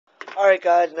Alright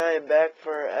guys, now I'm back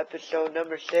for episode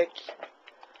number 6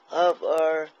 of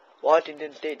our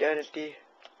Washington State Dynasty.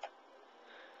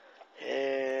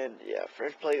 And yeah,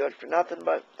 first play goes for nothing,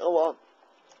 but oh well.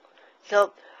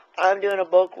 So, I'm doing a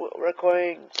book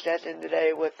recording session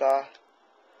today with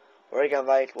Oregon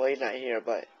Vice. Well, he's not here,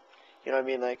 but you know what I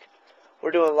mean, like,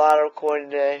 we're doing a lot of recording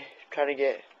today, trying to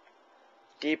get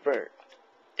deeper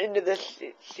into this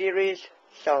series,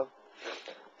 so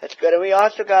that's good. And we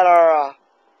also got our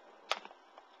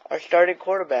starting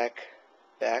quarterback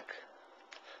back.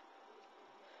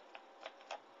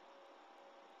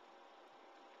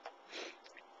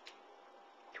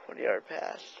 Yard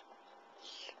pass.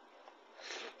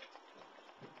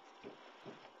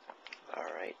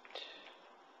 Alright.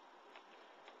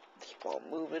 This ball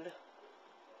moving.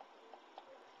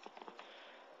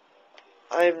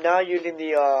 I am now using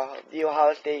the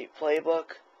Ohio State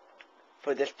playbook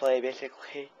for this play,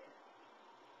 basically.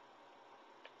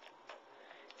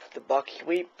 The buck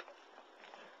sweep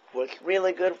works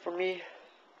really good for me.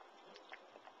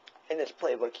 And this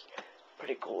playbook's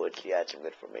pretty cool. It's had some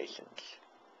good formations.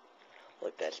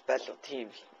 Look, that special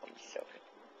teams.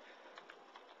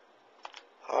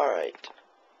 Alright.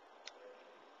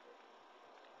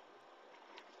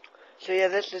 So yeah,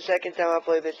 this is the second time I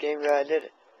played this game, guys.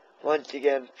 It once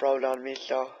again froze on me,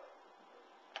 so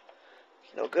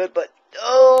it's no good. But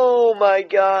oh my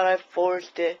god, I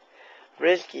forced it.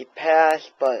 Risky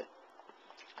pass, but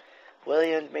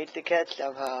Williams made the catch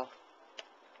somehow.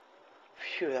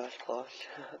 Phew, that was close.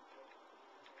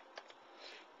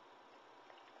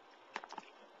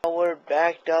 We're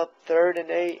backed up, 3rd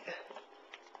and 8.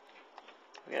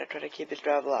 We're gonna try to keep this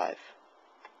drive alive.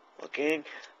 Looking,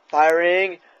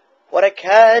 firing. What a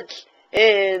catch!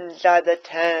 Inside the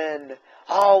 10.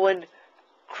 Oh, and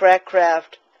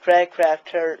Crackcraft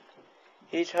hurt.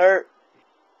 He's hurt.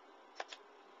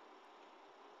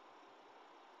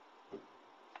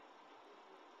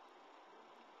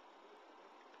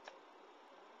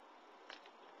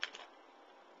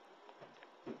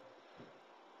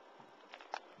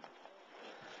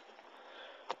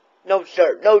 No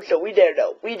sir, we dare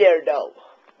no. We dare.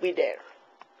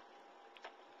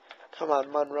 Come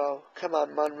on, Monroe.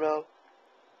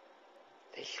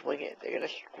 They swing it. They're gonna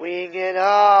swing it.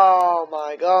 Oh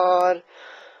my god.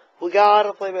 We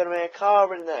gotta play better man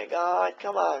covering that, God.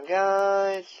 Come on,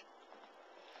 guys.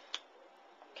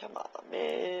 Come on,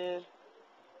 man.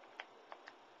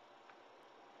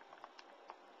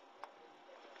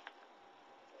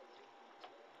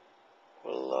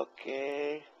 We're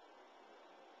looking.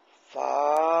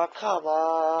 Fuck, come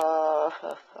on.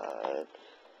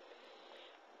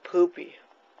 Poopy.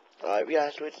 Alright, we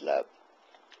gotta switch it up.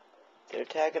 They're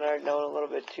attacking our zone a little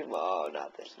bit too much. Oh,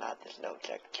 not this. No,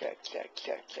 check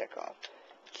off.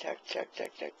 Check.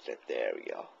 There we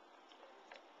go.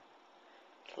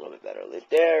 It's a little bit better.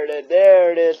 There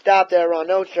it is. Stop that run.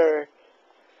 No, sir.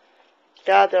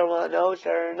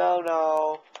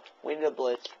 No. We need a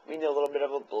blitz. We need a little bit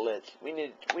of a blitz. We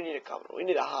need a cover. We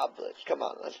need a hot blitz. Come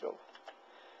on, let's go.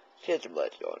 Get some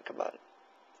blitz going. Come on,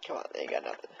 they ain't got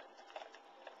nothing.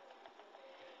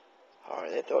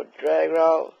 Alright, they throw a drag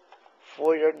route.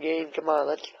 4-yard gain. Come on,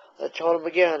 let's hold them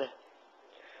again.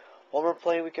 One more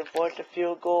play, we can force a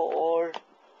field goal or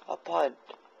a punt.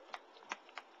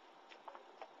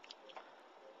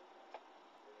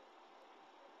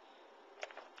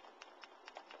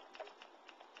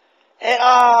 And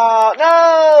oh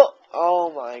no!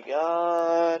 Oh my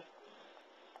god!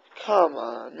 Come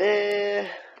on, man!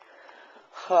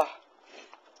 Huh.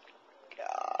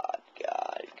 God.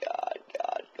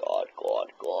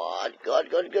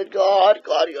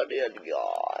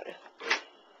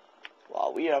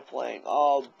 Wow, we are playing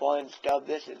all bunched up.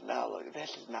 This is not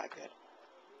good.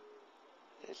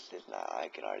 This is not, I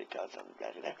can already tell something's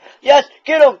better there. Yes!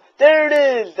 Get him! There it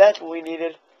is! That's what we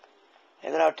needed.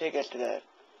 And then I'll take us to the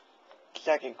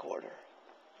second quarter.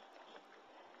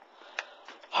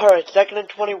 Alright, 2nd and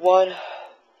 21.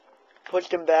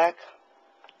 Pushed him back.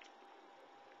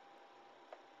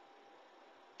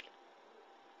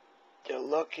 They're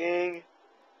looking.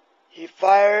 He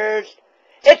fires.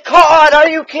 It caught! Are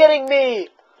you kidding me?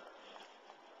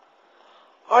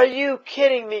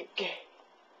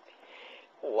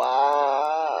 Wow.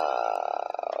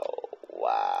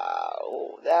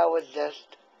 That was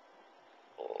just...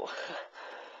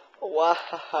 Wow.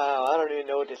 I don't even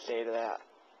know what to say to that.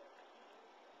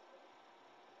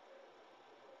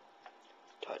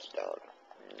 Touchdown.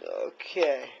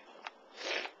 Okay.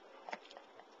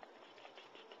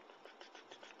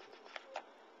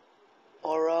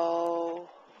 Oro.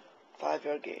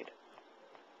 5-yard gain.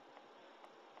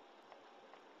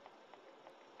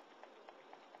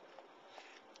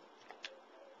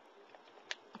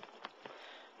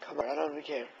 Come on, I don't even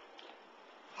care.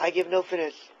 I give no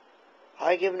finish.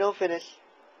 I give no finish.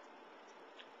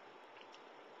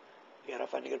 Gotta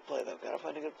find a good play, though. Gotta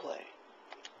find a good play.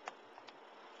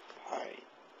 Alright.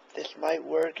 This might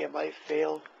work. It might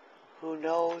fail. Who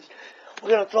knows? We're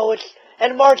gonna throw it.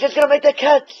 And March is gonna make the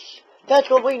catch. That's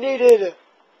what we needed.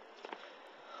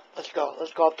 Let's go.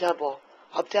 Let's go up tempo.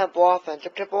 Up tempo offense.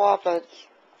 Up tempo offense.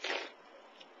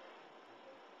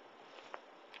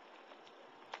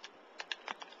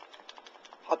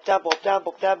 Up tempo.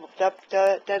 Tempo. Tempo.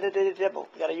 Tempo.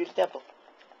 Gotta use tempo.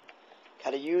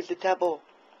 Gotta use the tempo.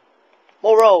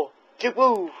 Moro.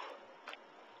 Woo.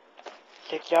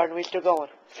 6 yards and we still going.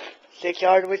 6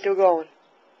 yards and we still going.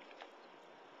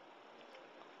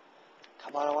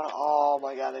 Come on, I wanna. Oh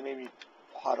my god, they made me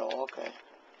puddle. Okay.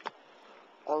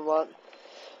 1-1.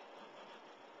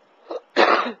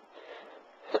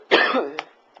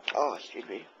 Oh, excuse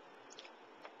me.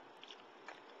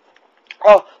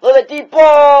 Oh, look at the deep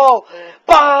ball!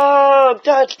 Bomb!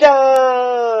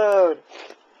 Touchdown!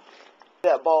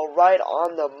 That ball right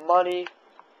on the money.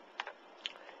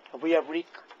 And we have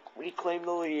reclaimed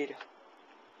the lead. Here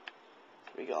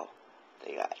we go.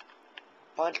 They got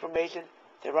bunch formation.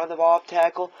 They run the ball off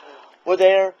tackle. We're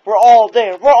there. We're all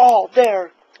there. We're all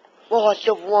there. Loss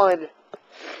of 1.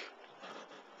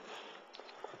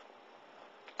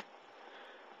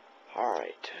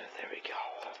 Alright, there we go.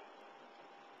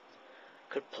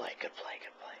 Good play, good play,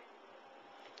 good play.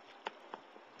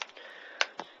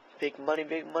 Big money,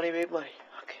 big money, big money.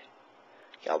 Okay.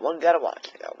 Got one guy to watch.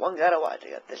 I got one guy to watch. I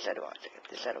got this guy to watch. I got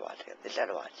this guy to watch. I got this guy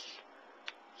to watch.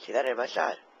 See that in my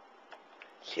side?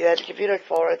 See that computer's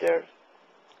fault right there?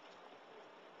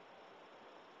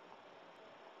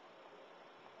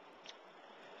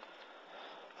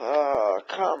 Oh,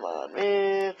 come on,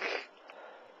 man.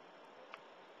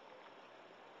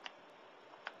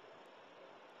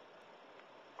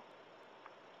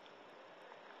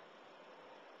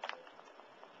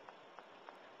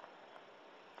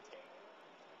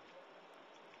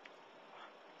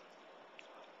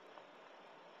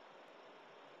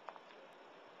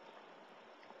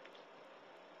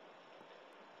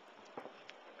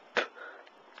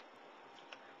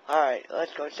 Alright,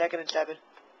 let's go. 2nd and 7.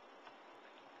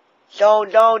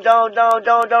 Don't run.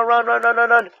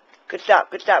 Good stop.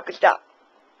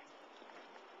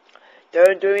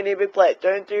 Turn 3, you need big play.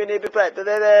 Turn 3, you need big play.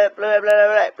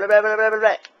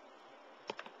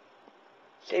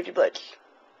 Safety blitz.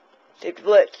 Safety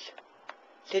blitz.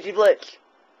 Safety blitz.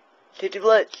 Safety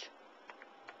blitz.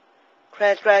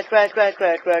 Crash.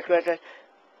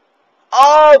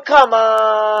 Oh, come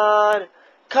on.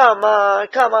 Come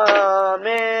on,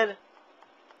 man.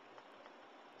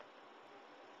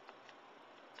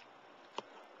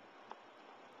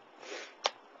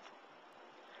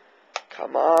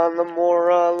 Come on,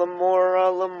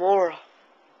 Lamora.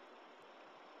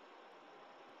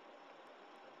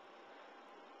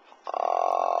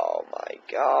 Oh my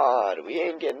god, we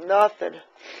ain't getting nothing.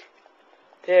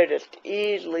 They're just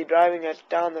easily driving us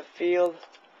down the field.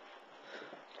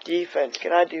 Defense,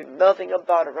 can I do nothing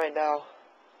about it right now?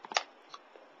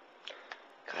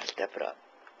 Gotta step it up.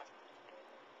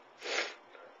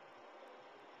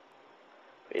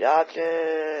 Read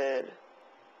option.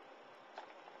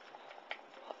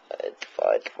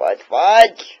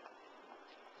 Fudge.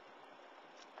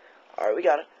 Alright, we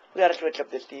gotta switch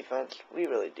up this defense. We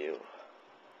really do.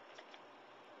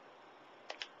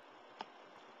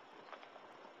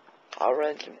 I'll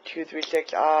run some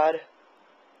 2-3-6 odd.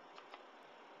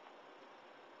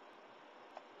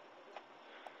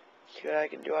 See what I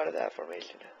can do out of that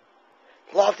formation.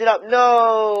 Locked it up.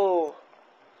 No!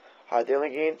 Alright, they only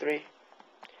gained 3.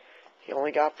 He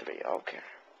only got 3. Okay.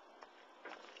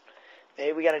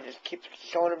 Maybe we gotta just keep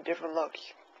showing him different looks.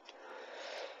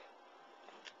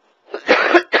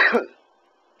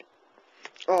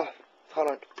 Oh, hold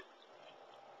on.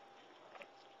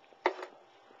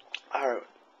 Alright.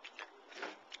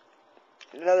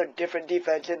 Another different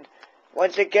defense, and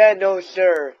once again, no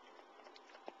sir.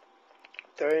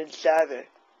 3rd and 7.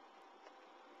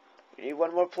 We need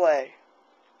one more play.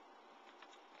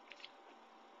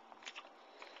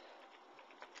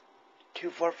 Two,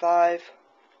 4, 5.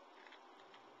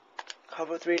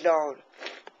 Cover 3 zone.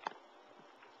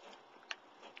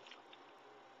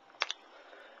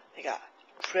 They got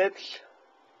trips.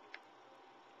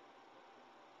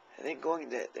 And then going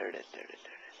there. There it is.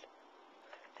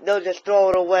 And they'll just throw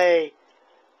it away.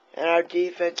 And our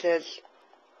defense is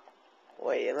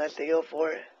wait unless they go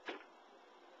for it.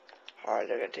 Alright,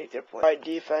 they're gonna take their point.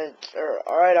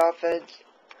 Alright, offense.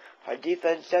 Our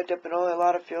defense stepped up and only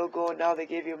allowed a field goal, and now they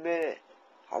give you a minute.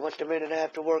 Almost a minute and a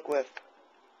half to work with.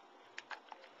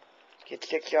 Get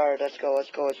 6 yards. Let's go,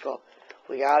 let's go, let's go.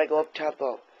 We gotta go up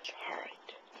tempo. Alright.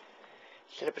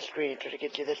 Set up a screen. Try to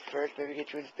get you this first. Maybe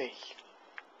get you in space.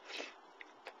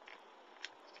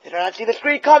 They do not see the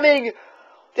screen coming!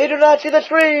 They do not see the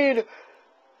screen!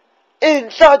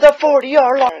 Inside the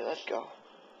 40-yard line! Alright, let's go.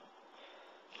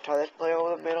 Try this play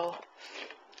over the middle.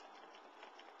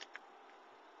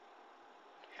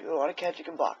 If you want to catch, you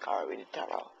can block. Alright, we need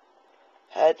timeout.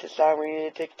 Head to side, we need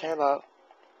to take timeout.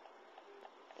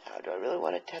 Now, do I really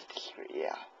want to test the screen?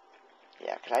 Yeah.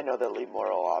 Yeah, because I know they'll leave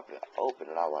more open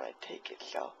and I want to take it.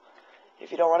 So,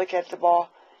 if you don't want to catch the ball,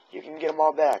 you can get them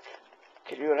all back.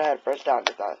 Because you would have had first down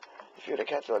if you would have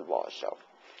catch those balls. So,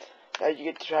 now you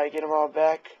get to try to get them all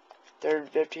back. 3rd and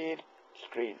 15.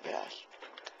 Screen pass.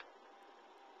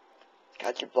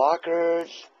 Got your blockers.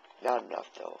 Not enough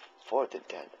though. 4th and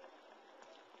 10.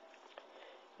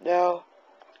 Now,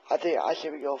 I say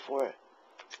we go for it.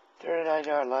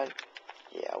 39-yard line.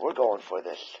 Yeah, we're going for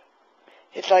this.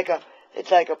 It's like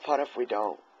a punt if we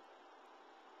don't.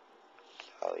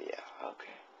 Oh yeah,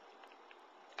 okay.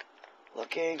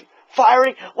 Looking,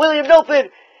 firing. Williams open,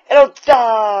 and I'll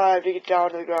dive to get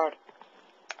down to the ground.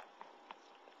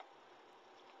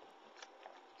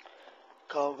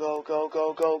 Go, go, go,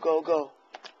 go, go, go, go.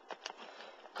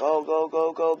 Go, go,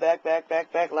 go, go, back, back,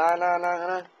 back, back, line, line, line,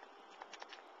 line.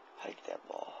 Hike that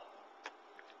ball.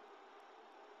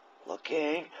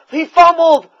 Looking. He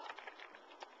fumbled!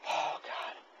 Oh,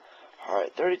 God.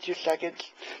 Alright, 32 seconds.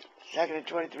 2nd and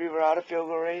 23, we're out of field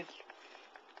goal range.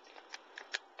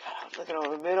 God, I was looking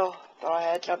over the middle. Thought I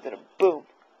had something, and boom.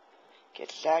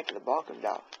 Gets sacked, and the ball comes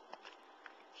out.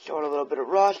 Showing a little bit of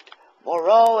rust.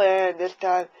 Moreau, and this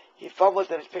time he fumbles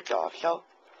and it's picked off. So,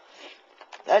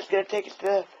 that's going to take us to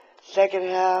the second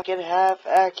half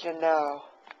action now.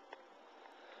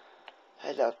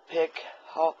 As a pick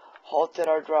halted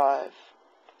our drive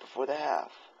before the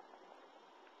half.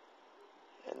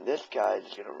 And this guy's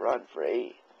going to run for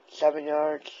 7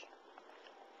 yards.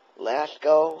 Last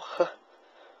go.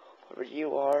 Wherever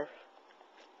you are.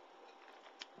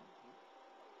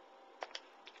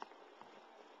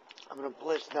 I'm going to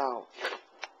blitz now.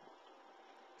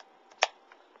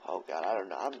 Oh God, I don't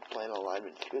know. I'm playing a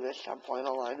lineman. Screw this. I'm playing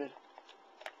a lineman.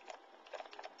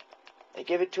 They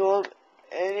give it to him.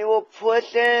 And he will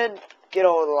push in. Get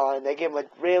over the line. They gave him a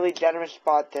really generous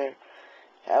spot there.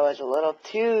 That was a little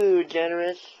too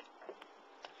generous.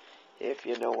 If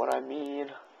you know what I mean.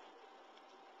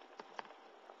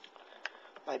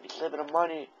 Might be slipping of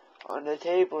money on the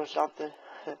table or something.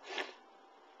 See,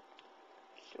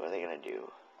 what are they going to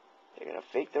do? They're going to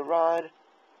fake the run.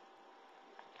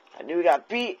 I knew he got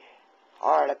beat.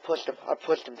 Alright, I pushed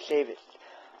him. Save it.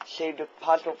 Saved a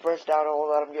possible first down and we'll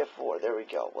let him get 4. There we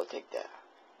go. We'll take that.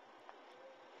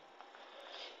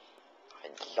 I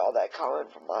saw that coming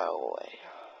from a mile away.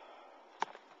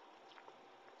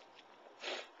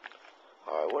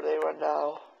 Alright, where do they run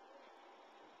now?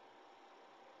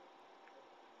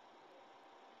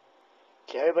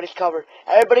 Okay, everybody's covered.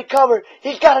 Everybody covered.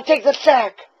 He's got to take the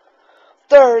sack.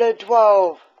 3rd and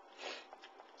 12.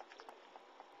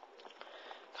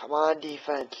 Come on,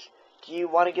 defense. Do you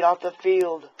want to get off the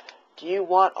field? Do you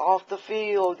want off the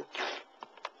field?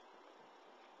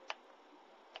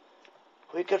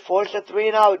 We could force a 3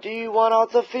 and out. Do you want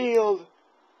off the field?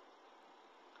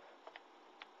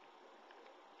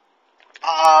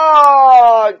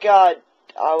 Oh, God.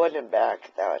 I wasn't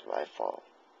back. That was my fault.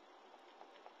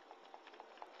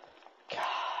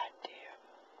 God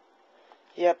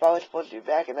damn. Yep, I was supposed to be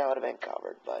back and that would have been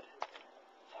covered, but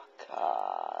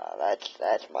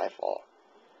that's my fault.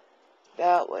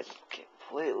 That was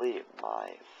completely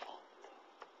my fault.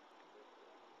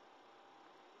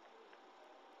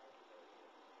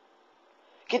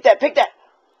 Get that, pick that.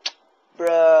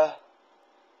 Bruh.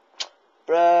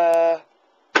 Bruh.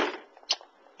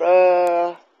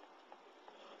 Bruh.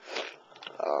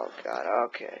 Oh, God,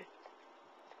 okay.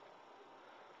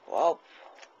 Well,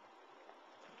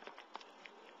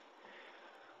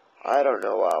 I don't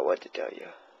know what to tell you.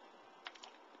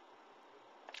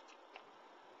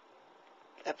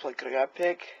 That play could have got a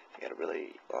pick. They got a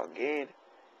really long gain.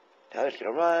 Now he's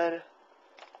gonna run.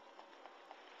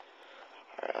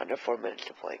 Alright, under 4 minutes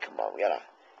to play. Come on, we gotta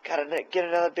get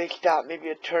another big stop. Maybe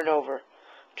a turnover.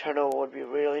 Turnover would be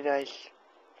really nice.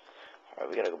 Alright,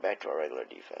 we gotta go back to our regular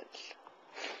defense.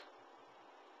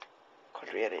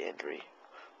 Because we had an injury.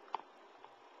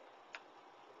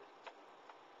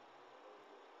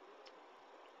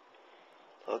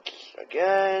 Looks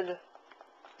again.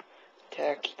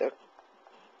 Attacks the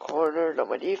corner on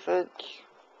my defense.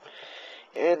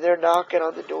 And they're knocking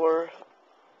on the door.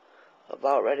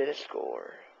 About ready to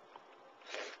score.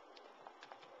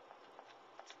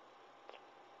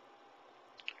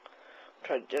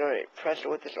 Try to generate pressure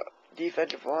with this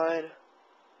defensive line.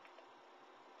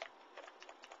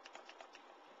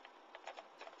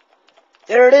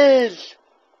 There it is!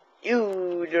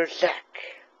 Your sack.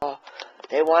 Oh,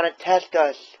 they want to test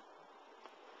us.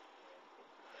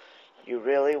 You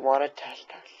really want to test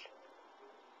us.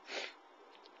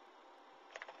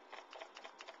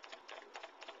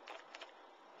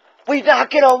 We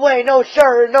knock it away. No,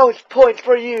 sir. No points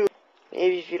for you.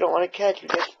 Maybe if you don't want to catch, you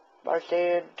just are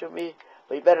saying to me,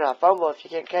 but you better not fumble. If you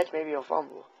can't catch, maybe you'll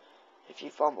fumble. If you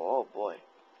fumble, oh boy.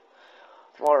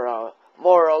 Morrow,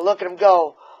 look at him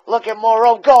go. Look at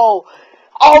Morrow go.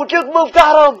 Oh, juke move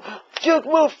got him. Juke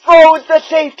move froze the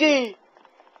safety.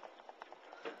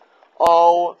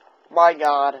 Oh my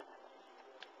God.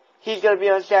 He's gonna be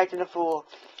unsacked in a fool.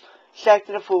 Sacked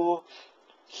in a fool.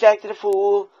 Sacked in a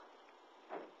fool.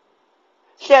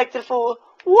 Sacked in a fool.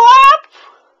 Whoop!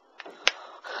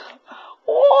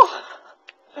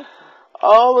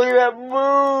 Oh, look at that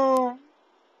move.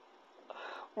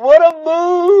 What a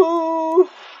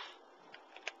move.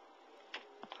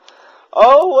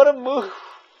 Oh, what a move.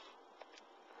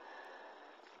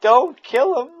 Don't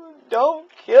kill him.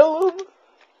 Don't kill him.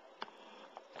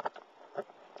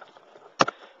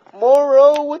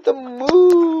 Morrow with the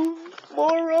move.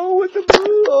 Morrow with the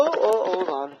move. Oh, hold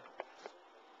on.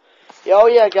 Oh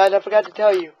yeah, guys, I forgot to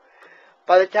tell you.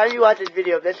 By the time you watch this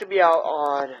video, this will be out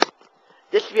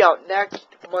next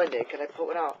Monday, because I put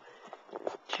one out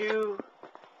two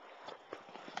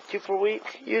per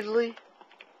week, usually.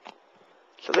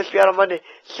 So this will be out on Monday.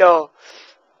 So,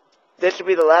 this will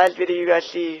be the last video you guys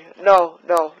see. No,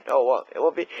 it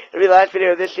won't be. It'll be the last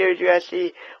video of this series you guys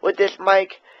see with this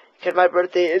mic, because my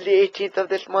birthday is the 18th of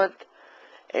this month,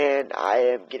 and I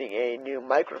am getting a new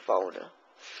microphone.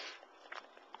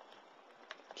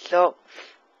 So,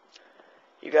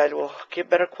 you guys will get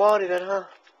better quality then, huh?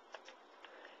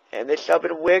 And they sub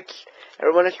in Wicks.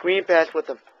 Everyone a screen pass with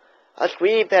them. A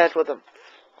screen pass with them.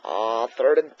 Aw,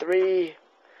 3rd and 3.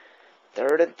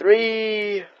 3rd and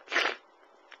 3.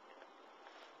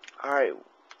 Alright.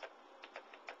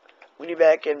 We need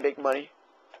back in big money.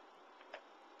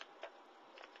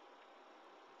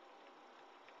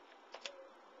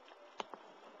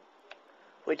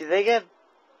 Wait, did they get?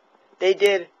 They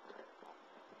did.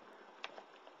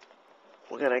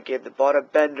 We're gonna give the ball to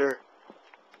Bender.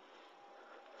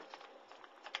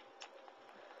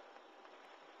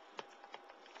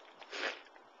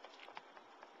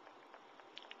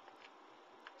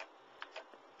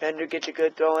 Bender gets a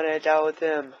good throw and it's out with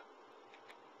him.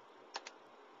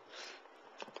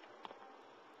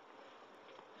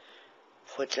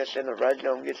 Puts us in the red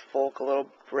zone, gives Folk a little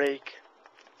break.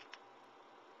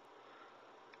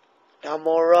 Now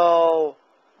Morrow.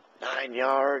 9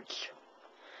 yards.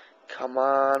 Come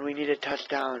on, we need a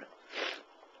touchdown.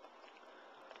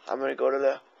 I'm gonna go to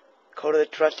the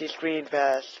trusty screen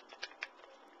pass.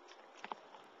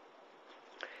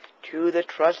 To the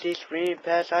trusty screen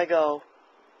pass I go.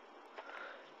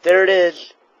 There it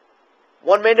is.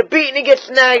 One man to beat and he gets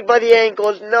snagged by the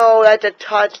ankles. No, that's a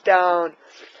touchdown.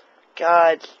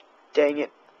 God dang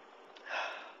it.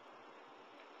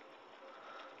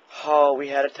 Oh, we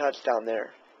had a touchdown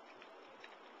there.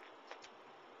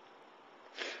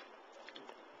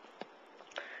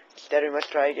 Instead, we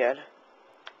must try again.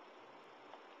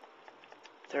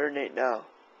 3rd and 8 now.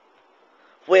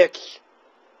 Wicks.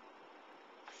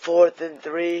 4th and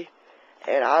 3.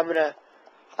 And I'm gonna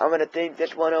think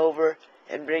this one over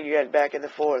and bring you guys back in the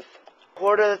 4th.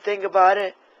 Quarter of the thing about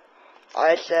it,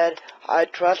 I said I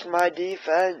trust my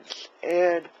defense,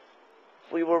 and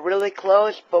we were really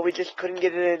close, but we just couldn't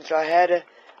get it in. So I had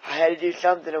to do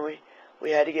something, and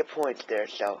we had to get points there.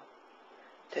 So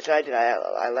that's what I did.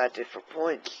 I left it for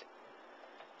points.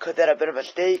 Could that have been a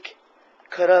mistake?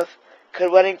 Could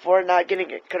waiting for it, not getting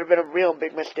it, could have been a real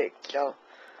big mistake. So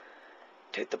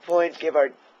took the points, gave our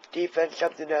defense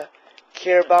something to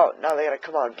care about. Now they gotta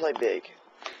come out and play big.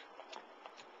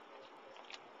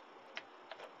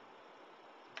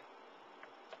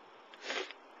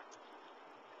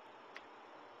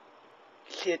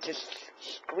 See, it just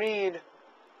screen.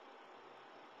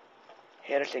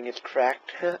 Anderson gets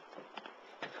cracked. Come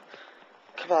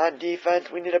on,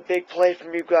 defense. We need a big play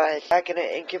from you guys. Back in an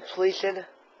incompletion.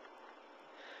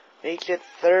 Makes it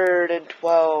 3rd and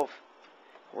 12.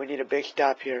 We need a big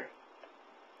stop here.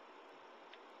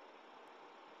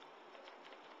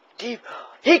 Deep.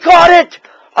 He caught it!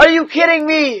 Are you kidding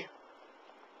me?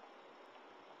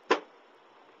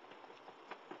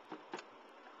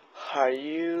 Are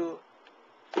you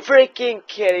freaking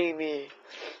kidding me?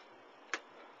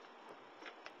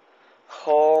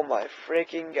 Oh my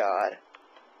freaking God.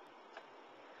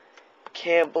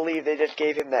 can't believe they just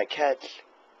gave him that catch.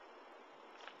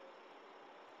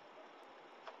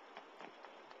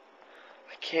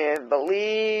 I can't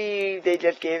believe they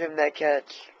just gave him that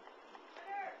catch.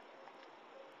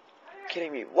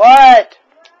 Kidding me? What?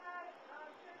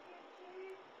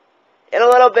 In a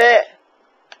little bit.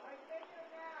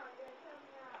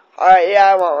 Alright, yeah,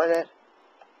 I want one then.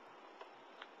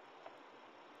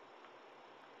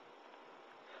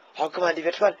 Oh, come on,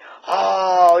 defense, come on.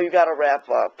 Oh, you gotta wrap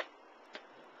up.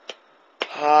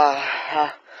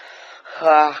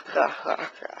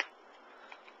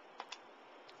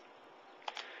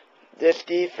 This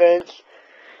defense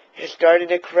is starting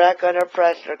to crack under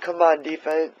pressure. Come on,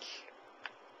 defense.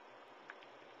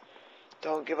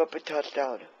 Don't give up a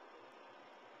touchdown.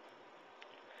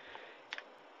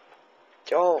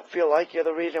 Don't feel like you're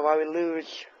the reason why we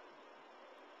lose.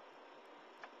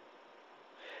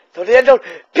 So the end zone.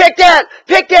 Pick that!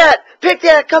 Pick that! Pick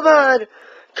that! Come on!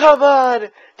 Come on!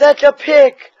 That's a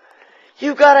pick!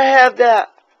 You gotta have that!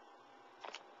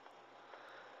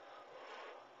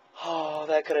 Oh,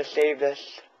 that could have saved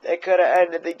us. That could have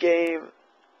ended the game.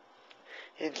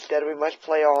 Instead, we must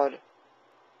play on.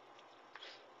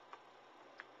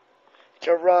 It's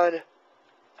a run.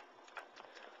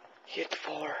 Hit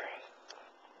 4.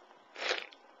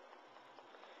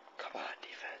 Come on,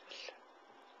 defense.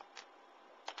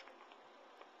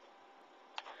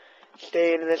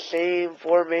 Staying in the same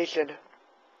formation.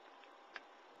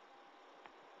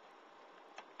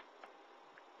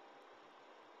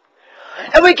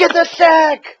 And we get the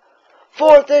sack!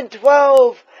 4th and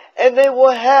 12. And they will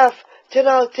have to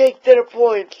now take their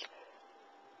points.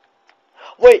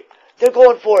 Wait, they're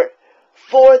going for it.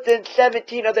 4th and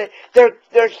 17.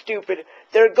 They're stupid.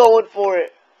 They're going for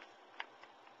it.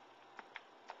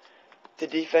 The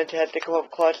defense has to come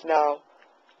up clutch now.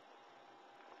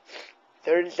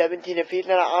 3rd and 17. If he's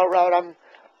not out route,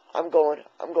 I'm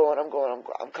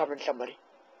covering somebody.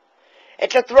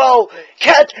 It's a throw.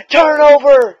 Catch.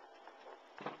 Turnover.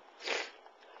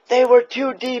 They were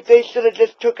too deep. They should have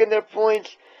just taken their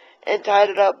points and tied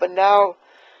it up. But now,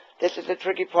 this is the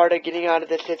tricky part of getting out of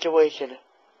this situation.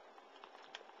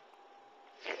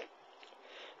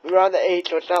 We were on the 8,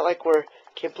 so it's not like we're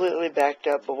completely backed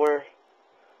up, but we're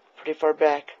pretty far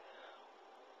back.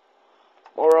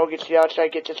 Morrow gets the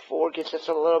outside, gets us 4, gets us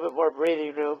a little bit more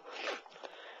breathing room.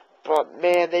 But,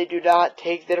 man, they do not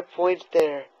take their points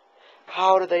there.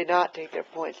 How do they not take their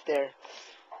points there?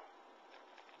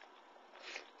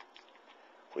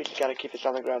 We just gotta keep this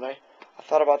on the ground. I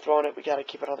thought about throwing it. We gotta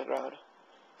keep it on the ground.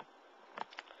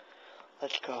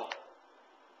 Let's go.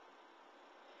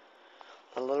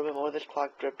 A little bit more of this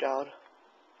clock drip down.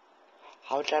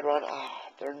 Outside run.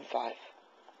 3rd and 5.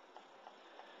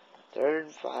 3rd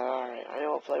and 5. Alright, I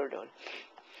know what play we're doing.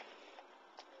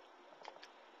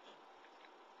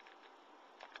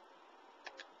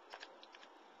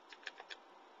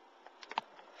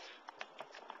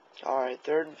 Alright,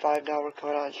 3rd and 5 now. We're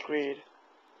coming on screen.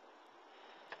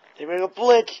 They bring a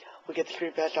blitz. We get the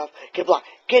screen pass off. Get blocked.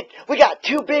 We got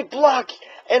 2 big blocks.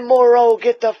 And Morrow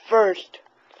get the first.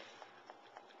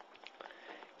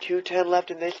 2:10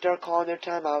 left and they start calling their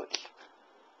timeouts.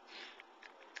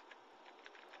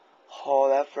 Oh,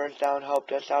 that first down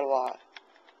helped us out a lot.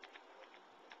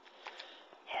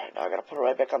 Alright, now I gotta put it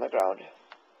right back on the ground.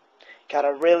 Got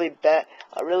a really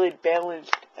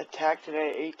balanced attack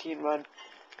today. 18 run,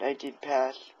 19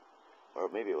 pass. Or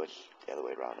maybe it was the other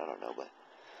way around, I don't know, but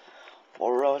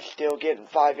Morrow's still getting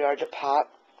 5 yards a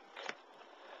pop.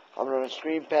 I'm gonna run a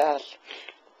screen pass.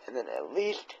 And then at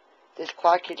least this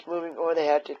clock keeps moving, or they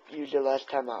had to use their last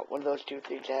timeout. One of those 2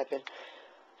 things happen.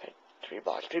 3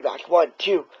 blocks. 1,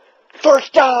 2.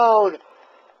 First down!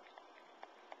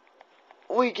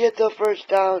 We get the first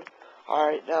down.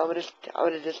 Alright, now I'm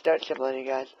gonna just start simulating,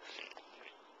 guys.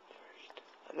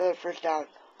 Another first down.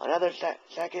 Another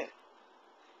second.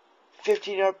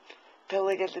 15-yard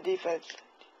penalty against the defense.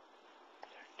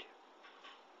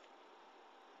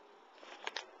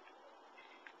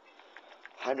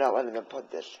 I'm not letting them punt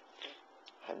this.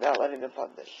 I'm not letting them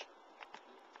punt this.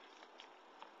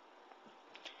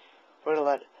 We're going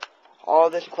to let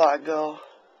all this clock go.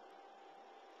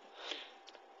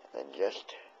 And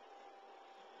just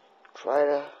try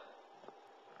to...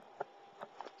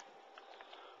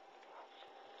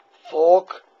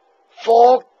 Folk,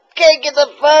 can't get the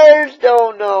first!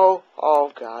 Oh no!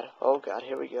 Oh god,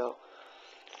 here we go.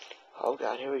 Oh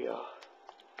god, here we go.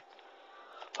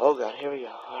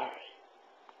 Alright.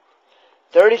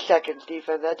 30 seconds,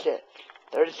 defense, that's it.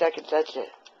 30 seconds, that's it.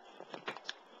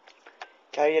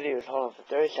 All you gotta do is hold on for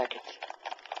 30 seconds.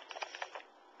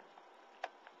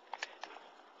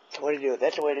 That's the way to do it.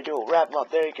 That's the way to do it. Wrap them up.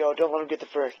 There you go. Don't let them get the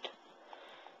first.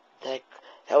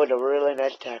 That was a really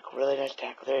nice tackle. Really nice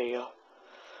tackle. There you go.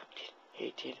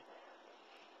 18,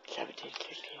 17,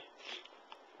 16,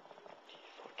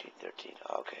 14, 13.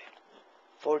 Okay.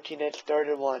 14 and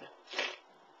started 1.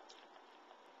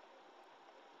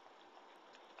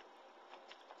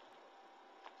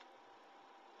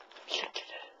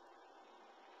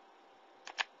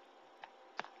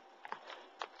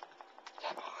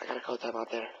 I gotta call time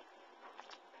out there.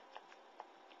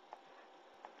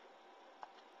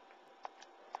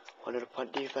 One to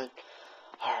punt defense.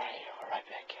 Alright, we're right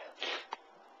back.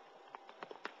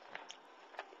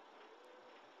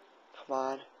 Come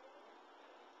on.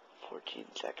 14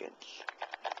 seconds.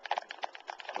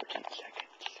 14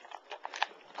 seconds.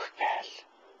 Quick pass.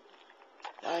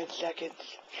 9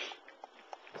 seconds.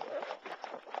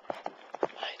 9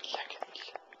 seconds.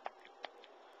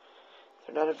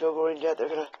 They're not in field goal range yet. They're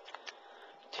gonna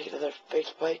take another fake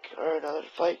spike or another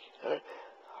spike.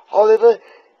 Oh,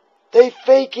 they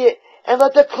fake it and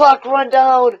let the clock run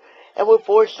down. And with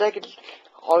 4 seconds,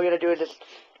 all we gotta do is just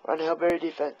run Hail Mary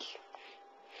defense.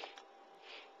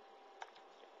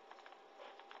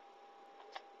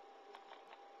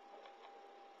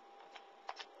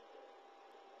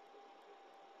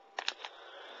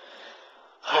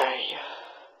 Alright.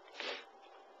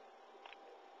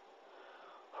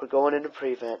 We're going into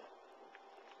prevent.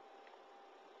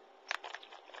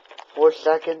 4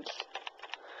 seconds.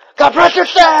 Got pressure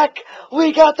sack!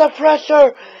 We got the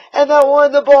pressure! And that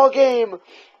won the ball game!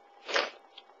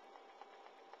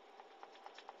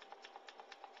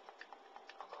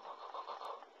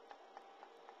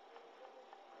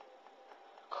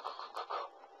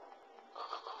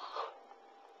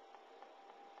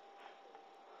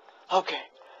 Okay.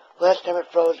 Last time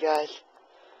it froze, guys.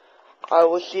 I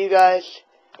will see you guys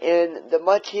in the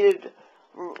much-heated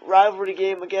rivalry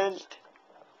game against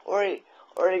Oregon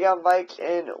Vikes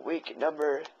in week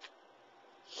number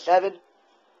 7.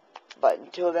 But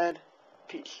until then,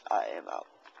 peace. I am out.